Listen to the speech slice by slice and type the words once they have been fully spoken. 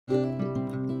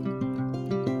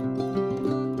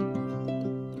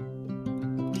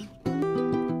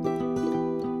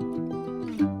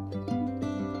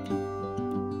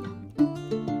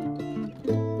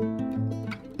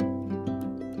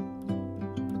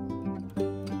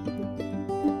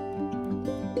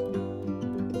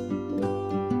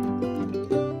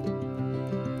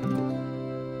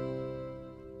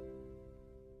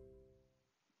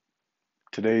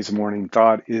Today's morning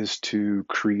thought is to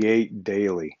create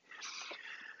daily.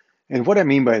 And what I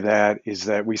mean by that is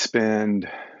that we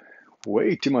spend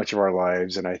way too much of our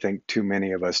lives, and I think too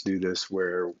many of us do this,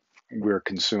 where we're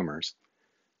consumers.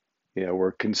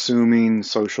 We're consuming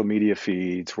social media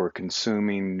feeds, we're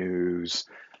consuming news,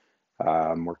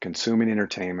 we're consuming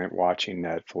entertainment, watching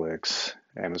Netflix,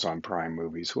 Amazon Prime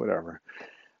movies, whatever.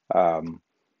 Um,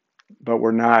 but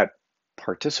we're not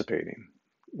participating,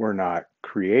 we're not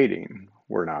creating,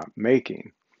 we're not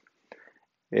making.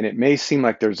 And it may seem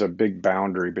like there's a big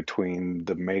boundary between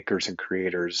the makers and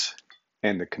creators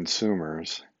and the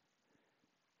consumers.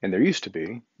 And there used to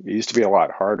be. It used to be a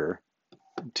lot harder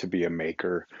to be a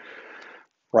maker,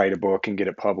 write a book and get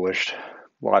it published.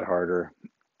 A lot harder.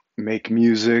 Make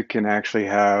music and actually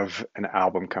have an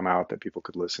album come out that people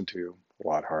could listen to. A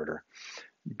lot harder.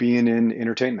 Being in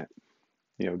entertainment,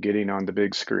 getting on the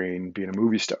big screen, being a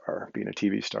movie star, being a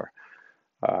TV star,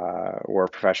 or a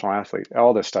professional athlete.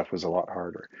 All this stuff was a lot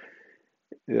harder.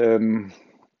 Um,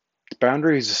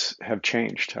 Boundaries have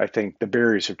changed. I think the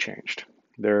barriers have changed.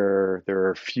 There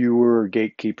are fewer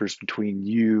gatekeepers between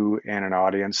you and an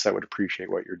audience that would appreciate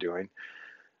what you're doing,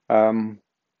 um,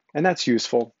 and that's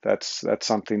useful. That's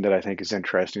something that I think is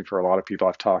interesting for a lot of people.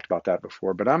 I've talked about that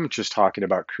before, but I'm just talking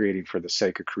about creating for the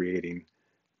sake of creating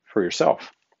for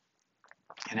yourself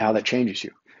and how that changes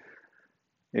you.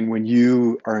 And when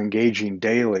you are engaging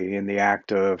daily in the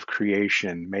act of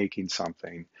creation, making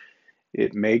something,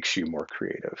 it makes you more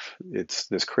creative. It's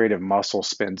this creative muscle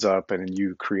spins up and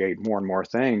you create more and more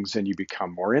things and you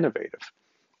become more innovative.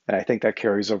 And I think that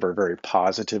carries over very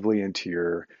positively into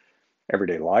your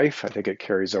everyday life. I think it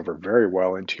carries over very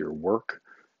well into your work,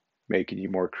 making you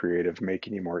more creative,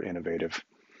 making you more innovative.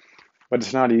 But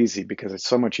it's not easy because it's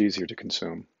so much easier to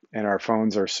consume. And our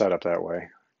phones are set up that way.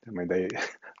 I mean, they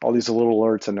all these little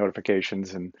alerts and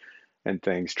notifications and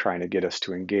things trying to get us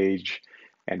to engage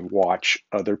and watch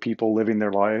other people living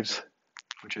their lives,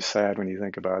 which is sad when you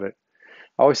think about it.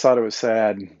 I always thought it was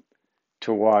sad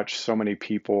to watch so many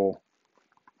people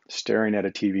staring at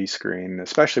a TV screen,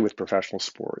 especially with professional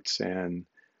sports, and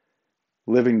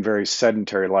living very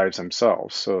sedentary lives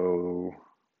themselves. So,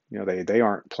 they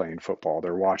aren't playing football,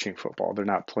 they're watching football. They're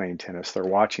not playing tennis, they're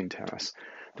watching tennis.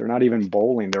 They're not even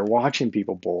bowling, they're watching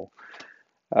people bowl.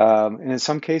 And in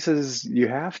some cases, you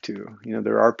have to.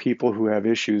 There are people who have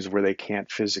issues where they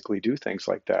can't physically do things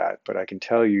like that. But I can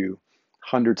tell you,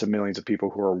 hundreds of millions of people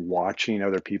who are watching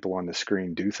other people on the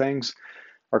screen do things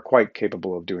are quite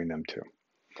capable of doing them too.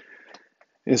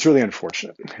 It's really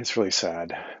unfortunate. It's really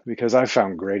sad because I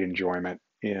found great enjoyment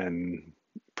in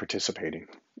participating,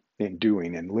 in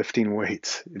doing, and lifting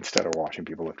weights instead of watching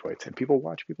people lift weights. And people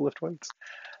watch people lift weights.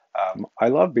 I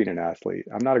love being an athlete.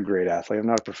 I'm not a great athlete. I'm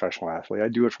not a professional athlete. I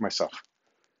do it for myself.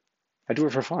 I do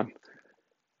it for fun.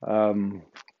 Um,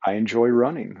 I enjoy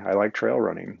running. I like trail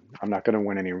running. I'm not going to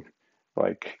win any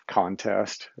like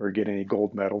contest or get any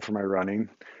gold medal for my running,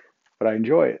 but I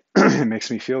enjoy it. It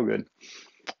makes me feel good.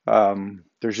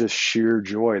 There's this sheer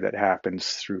joy that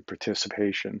happens through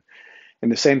participation.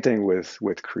 And the same thing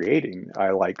with creating.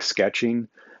 I like sketching.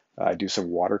 I do some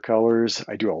watercolors.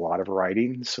 I do a lot of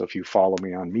writing. So if you follow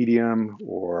me on Medium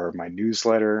or my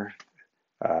newsletter,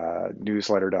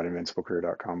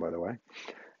 newsletter.invinciblecareer.com, by the way,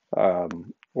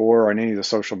 or on any of the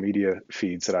social media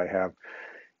feeds that I have,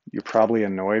 you're probably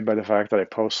annoyed by the fact that I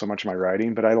post so much of my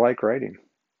writing, but I like writing.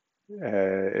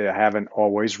 I haven't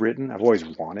always written. I've always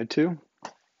wanted to.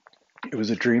 It was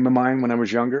a dream of mine when I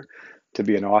was younger to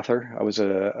be an author. I was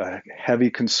a heavy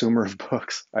consumer of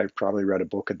books. I probably read a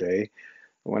book a day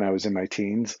when I was in my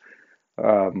teens.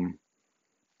 Um,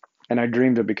 and I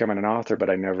dreamed of becoming an author, but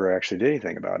I never actually did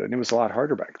anything about it. And it was a lot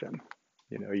harder back then.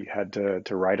 You had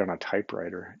to write on a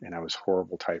typewriter, and I was a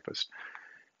horrible typist.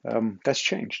 That's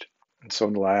changed. And so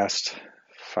in the last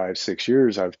 5, 6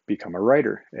 years, I've become a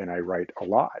writer, and I write a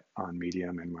lot on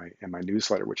Medium and my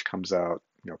newsletter, which comes out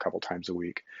a couple times a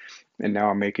week. And now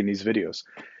I'm making these videos.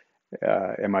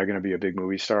 Am I going to be a big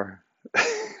movie star?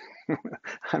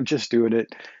 I'm just doing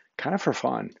it kind of for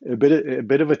fun, a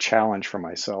bit of a challenge for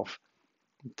myself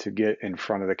to get in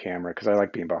front of the camera because I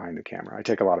like being behind the camera. I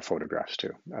take a lot of photographs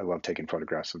too. I love taking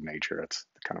photographs of nature. That's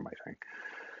kind of my thing.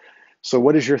 So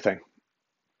what is your thing?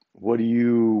 What do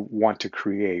you want to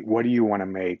create? What do you want to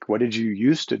make? What did you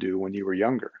used to do when you were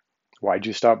younger? Why'd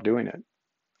you stop doing it?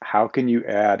 How can you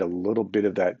add a little bit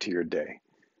of that to your day?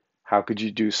 How could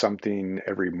you do something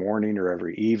every morning or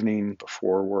every evening,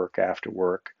 before work, after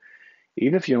work?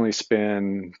 Even if you only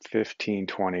spend 15,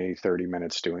 20, 30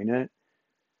 minutes doing it,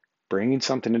 bringing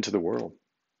something into the world,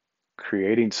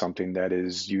 creating something that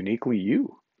is uniquely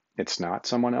you. It's not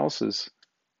someone else's.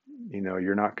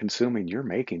 You're not consuming, you're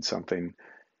making something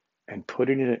and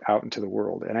putting it out into the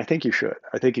world. And I think you should.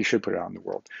 I think you should put it out in the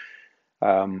world.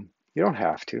 You don't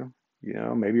have to.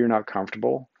 Maybe you're not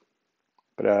comfortable,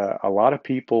 but a lot of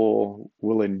people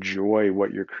will enjoy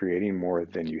what you're creating more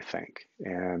than you think.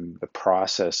 And the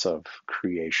process of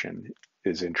creation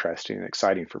is interesting and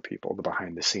exciting for people, the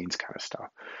behind the scenes kind of stuff.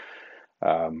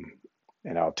 Um,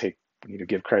 and I'll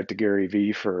give credit to Gary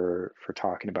Vee for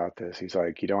talking about this. He's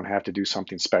like, you don't have to do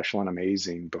something special and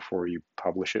amazing before you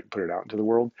publish it, put it out into the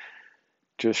world.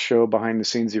 Just show behind the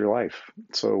scenes of your life.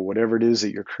 So whatever it is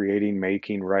that you're creating,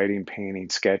 making, writing, painting,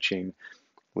 sketching,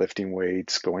 lifting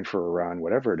weights, going for a run,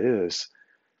 whatever it is,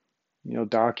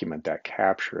 document that,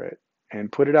 capture it,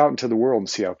 and put it out into the world and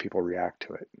see how people react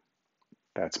to it.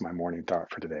 That's my morning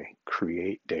thought for today.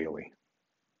 Create daily.